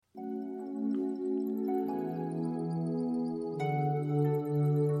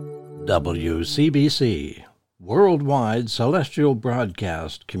WCBC, Worldwide Celestial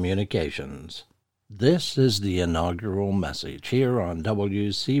Broadcast Communications. This is the inaugural message here on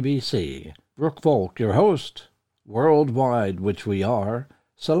WCBC. Brooke, your host, worldwide, which we are,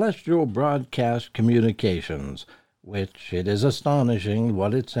 Celestial Broadcast Communications, which it is astonishing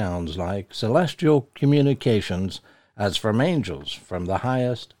what it sounds like, celestial communications as from angels from the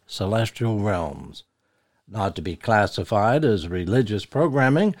highest celestial realms. Not to be classified as religious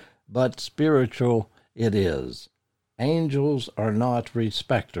programming, but spiritual it is. Angels are not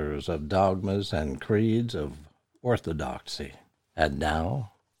respecters of dogmas and creeds of orthodoxy. And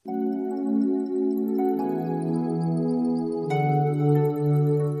now,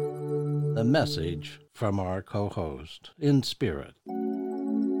 the message from our co-host in spirit.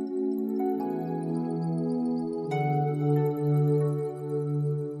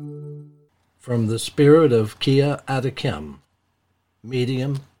 From the spirit of Keea, Atta,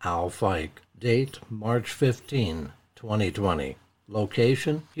 medium Fike. Date March 15, 2020.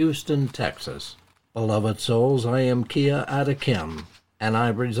 Location Houston, Texas. Beloved souls, I am Keea, Atta, and I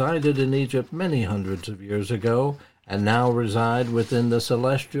resided in Egypt many hundreds of years ago, and now reside within the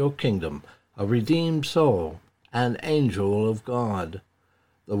celestial kingdom, a redeemed soul, an angel of God.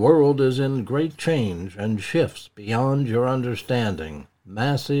 The world is in great change and shifts beyond your understanding,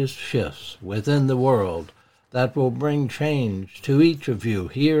 massive shifts within the world that will bring change to each of you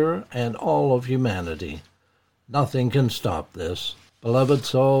here and all of humanity. Nothing can stop this. Beloved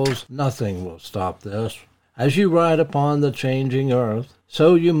souls, nothing will stop this. As you ride upon the changing earth,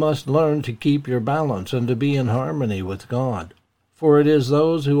 so you must learn to keep your balance and to be in harmony with God. For it is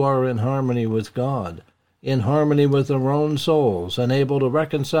those who are in harmony with God, in harmony with their own souls, and able to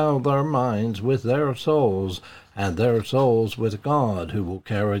reconcile their minds with their souls, and their souls with God, who will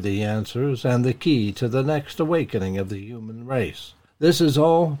carry the answers and the key to the next awakening of the human race. This is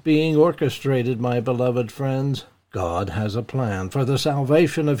all being orchestrated, my beloved friends. God has a plan for the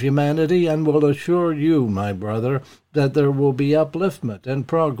salvation of humanity, and will assure you, my brother, that there will be upliftment and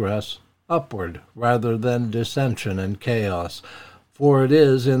progress, upward rather than dissension and chaos. For it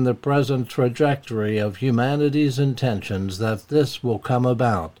is in the present trajectory of humanity's intentions that this will come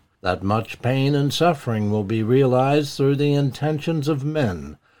about, that much pain and suffering will be realized through the intentions of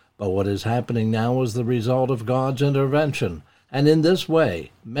men. But what is happening now is the result of God's intervention, and in this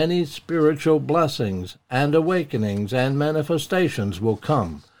way many spiritual blessings and awakenings and manifestations will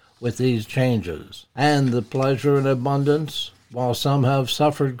come with these changes, and the pleasure and abundance, while some have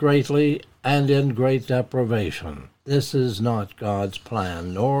suffered greatly and in great deprivation. This is not God's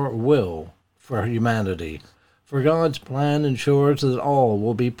plan nor will for humanity. For God's plan ensures that all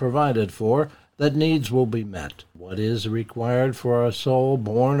will be provided for, that needs will be met. What is required for a soul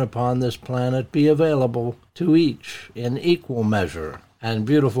born upon this planet be available to each in equal measure and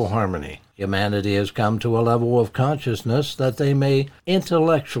beautiful harmony. Humanity has come to a level of consciousness that they may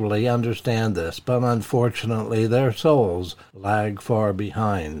intellectually understand this, but unfortunately their souls lag far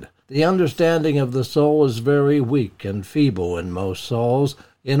behind. The understanding of the soul is very weak and feeble in most souls.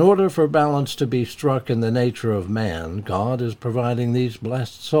 In order for balance to be struck in the nature of man, God is providing these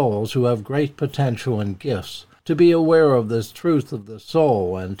blessed souls who have great potential and gifts to be aware of this truth of the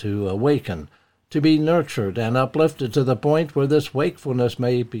soul and to awaken, to be nurtured and uplifted to the point where this wakefulness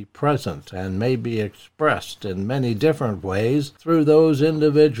may be present and may be expressed in many different ways through those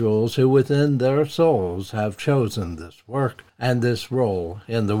individuals who within their souls have chosen this work and this role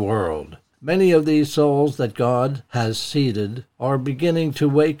in the world. Many of these souls that God has seeded are beginning to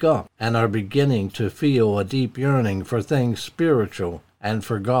wake up and are beginning to feel a deep yearning for things spiritual and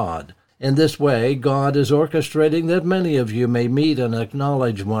for God. In this way, God is orchestrating that many of you may meet and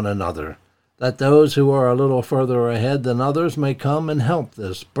acknowledge one another, that those who are a little further ahead than others may come and help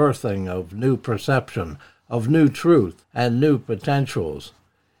this birthing of new perception, of new truth, and new potentials.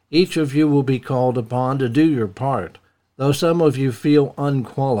 Each of you will be called upon to do your part. Though some of you feel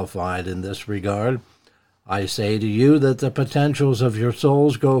unqualified in this regard, I say to you that the potentials of your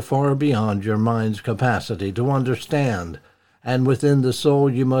souls go far beyond your mind's capacity to understand, and within the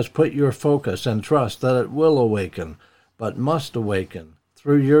soul you must put your focus and trust that it will awaken, but must awaken,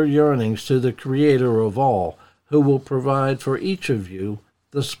 through your yearnings to the Creator of all, who will provide for each of you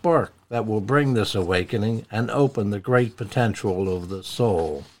the spark that will bring this awakening and open the great potential of the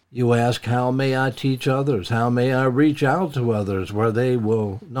soul. You ask, how may I teach others? How may I reach out to others where they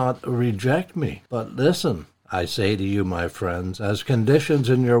will not reject me? But listen, I say to you, my friends, as conditions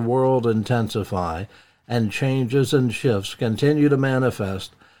in your world intensify and changes and shifts continue to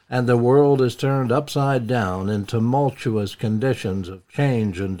manifest, and the world is turned upside down in tumultuous conditions of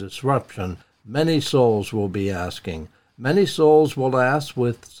change and disruption, many souls will be asking, Many souls will ask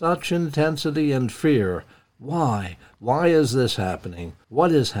with such intensity and fear, why? Why is this happening?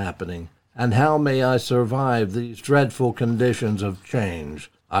 What is happening? And how may I survive these dreadful conditions of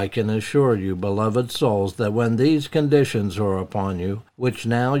change? I can assure you, beloved souls, that when these conditions are upon you, which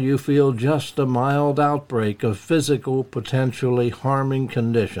now you feel just a mild outbreak of physical, potentially harming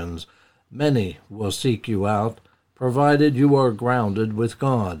conditions, many will seek you out, provided you are grounded with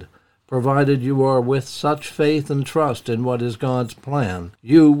God. Provided you are with such faith and trust in what is God's plan,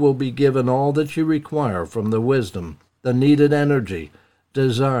 you will be given all that you require from the wisdom, the needed energy,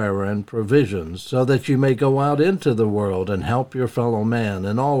 desire, and provisions, so that you may go out into the world and help your fellow man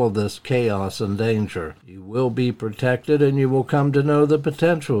in all of this chaos and danger. You will be protected, and you will come to know the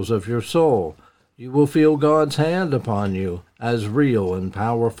potentials of your soul. You will feel God's hand upon you as real and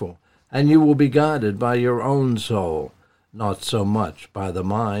powerful, and you will be guided by your own soul. Not so much by the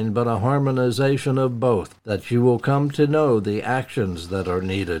mind, but a harmonization of both, that you will come to know the actions that are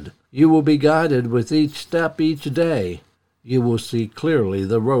needed. You will be guided with each step each day. You will see clearly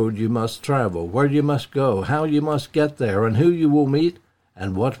the road you must travel, where you must go, how you must get there, and who you will meet,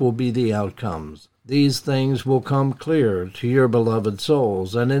 and what will be the outcomes. These things will come clear to your beloved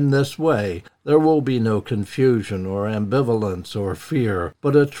souls, and in this way there will be no confusion or ambivalence or fear,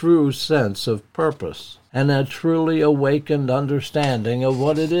 but a true sense of purpose, and a truly awakened understanding of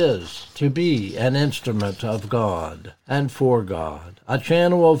what it is to be an instrument of God and for God, a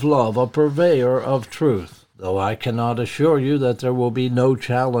channel of love, a purveyor of truth. Though I cannot assure you that there will be no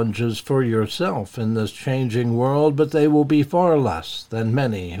challenges for yourself in this changing world, but they will be far less than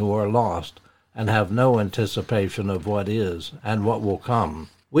many who are lost and have no anticipation of what is and what will come.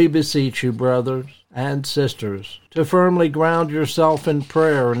 We beseech you, brothers and sisters, to firmly ground yourself in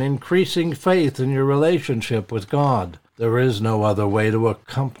prayer and increasing faith in your relationship with God. There is no other way to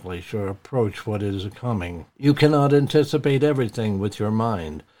accomplish or approach what is coming. You cannot anticipate everything with your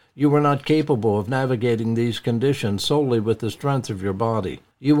mind. You are not capable of navigating these conditions solely with the strength of your body.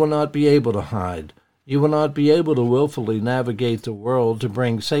 You will not be able to hide. You will not be able to willfully navigate the world to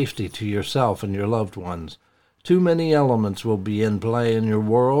bring safety to yourself and your loved ones. Too many elements will be in play in your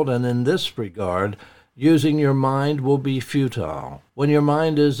world, and in this regard, using your mind will be futile. When your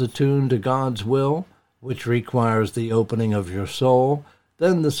mind is attuned to God's will, which requires the opening of your soul,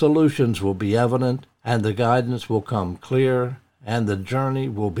 then the solutions will be evident, and the guidance will come clear, and the journey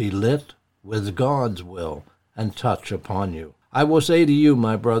will be lit with God's will and touch upon you. I will say to you,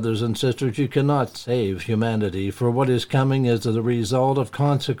 my brothers and sisters, you cannot save humanity, for what is coming is the result of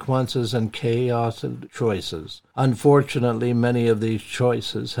consequences and chaos and choices. Unfortunately, many of these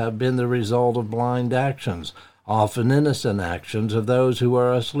choices have been the result of blind actions, often innocent actions of those who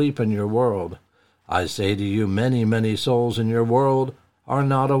are asleep in your world. I say to you, many, many souls in your world are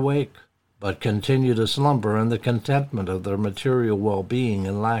not awake, but continue to slumber in the contentment of their material well-being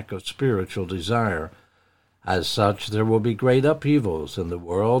and lack of spiritual desire. As such, there will be great upheavals in the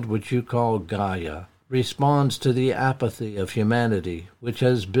world which you call Gaia, responds to the apathy of humanity, which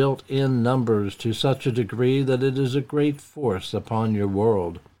has built in numbers to such a degree that it is a great force upon your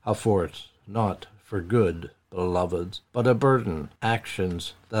world, a force not for good, beloveds, but a burden,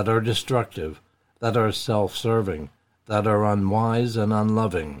 actions that are destructive, that are self-serving, that are unwise and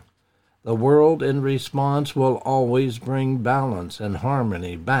unloving. The world in response will always bring balance and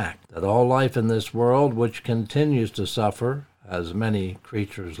harmony back, that all life in this world which continues to suffer, as many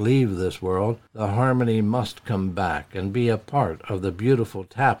creatures leave this world, the harmony must come back and be a part of the beautiful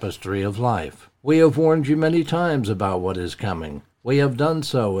tapestry of life. We have warned you many times about what is coming. We have done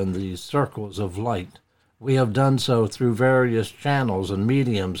so in these circles of light. We have done so through various channels and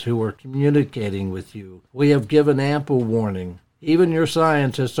mediums who are communicating with you. We have given ample warning. Even your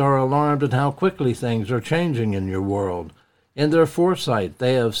scientists are alarmed at how quickly things are changing in your world. In their foresight,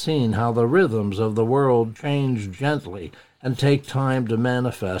 they have seen how the rhythms of the world change gently and take time to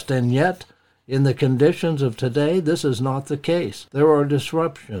manifest, and yet, in the conditions of today, this is not the case. There are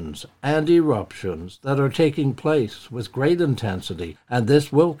disruptions and eruptions that are taking place with great intensity, and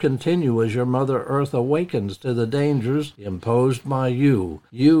this will continue as your Mother Earth awakens to the dangers imposed by you.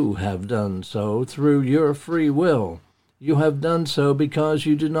 You have done so through your free will. You have done so because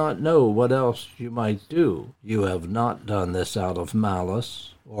you do not know what else you might do. You have not done this out of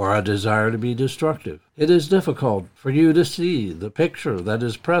malice or a desire to be destructive. It is difficult for you to see the picture that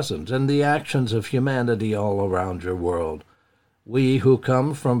is present in the actions of humanity all around your world. We who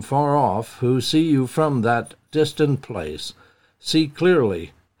come from far off, who see you from that distant place, see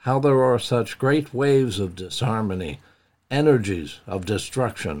clearly how there are such great waves of disharmony, energies of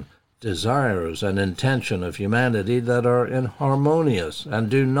destruction, desires and intention of humanity that are inharmonious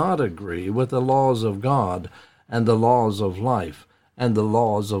and do not agree with the laws of God and the laws of life, and the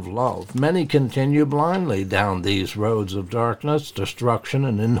laws of love. Many continue blindly down these roads of darkness, destruction,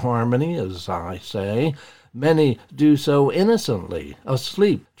 and inharmony, as I say. Many do so innocently,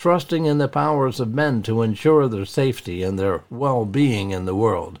 asleep, trusting in the powers of men to ensure their safety and their well-being in the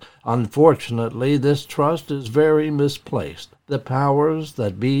world. Unfortunately, this trust is very misplaced. The powers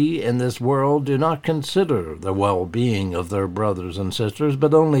that be in this world do not consider the well-being of their brothers and sisters,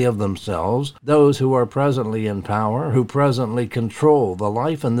 but only of themselves. Those who are presently in power, who presently control the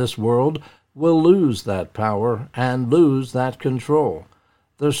life in this world, will lose that power and lose that control.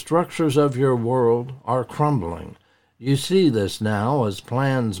 The structures of your world are crumbling. You see this now as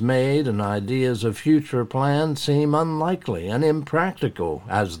plans made and ideas of future plans seem unlikely and impractical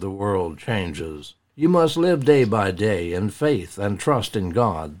as the world changes. You must live day by day in faith and trust in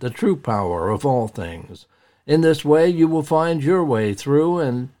God, the true power of all things. In this way you will find your way through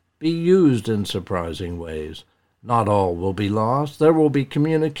and be used in surprising ways. Not all will be lost. There will be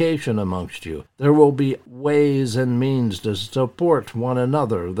communication amongst you. There will be ways and means to support one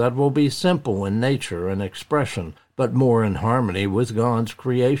another that will be simple in nature and expression, but more in harmony with God's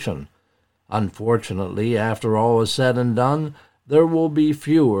creation. Unfortunately, after all is said and done, there will be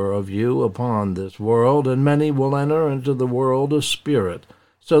fewer of you upon this world, and many will enter into the world of spirit,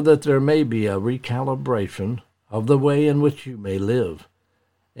 so that there may be a recalibration of the way in which you may live.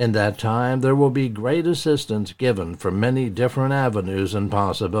 In that time there will be great assistance given from many different avenues and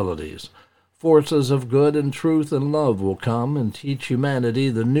possibilities. Forces of good and truth and love will come and teach humanity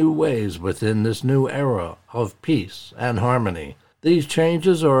the new ways within this new era of peace and harmony. These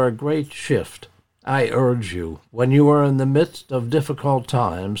changes are a great shift. I urge you, when you are in the midst of difficult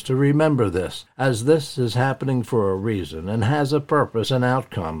times, to remember this, as this is happening for a reason and has a purpose and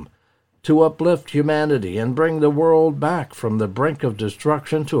outcome, to uplift humanity and bring the world back from the brink of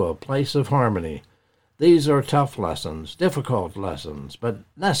destruction to a place of harmony. These are tough lessons, difficult lessons, but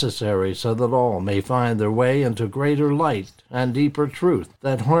necessary so that all may find their way into greater light and deeper truth,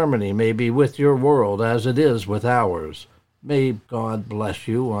 that harmony may be with your world as it is with ours. May God bless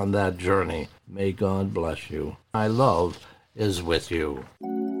you on that journey. May God bless you. My love is with you.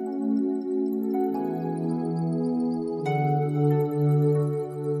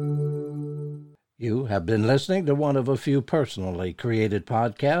 You have been listening to one of a few personally created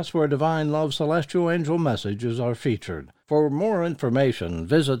podcasts where Divine Love Celestial Angel messages are featured. For more information,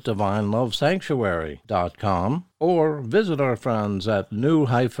 visit DivineLoveSanctuary.com or visit our friends at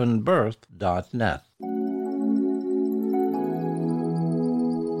new-birth.net.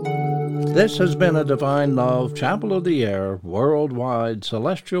 This has been a Divine Love Chapel of the Air Worldwide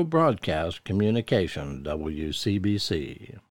Celestial Broadcast Communication, WCBC.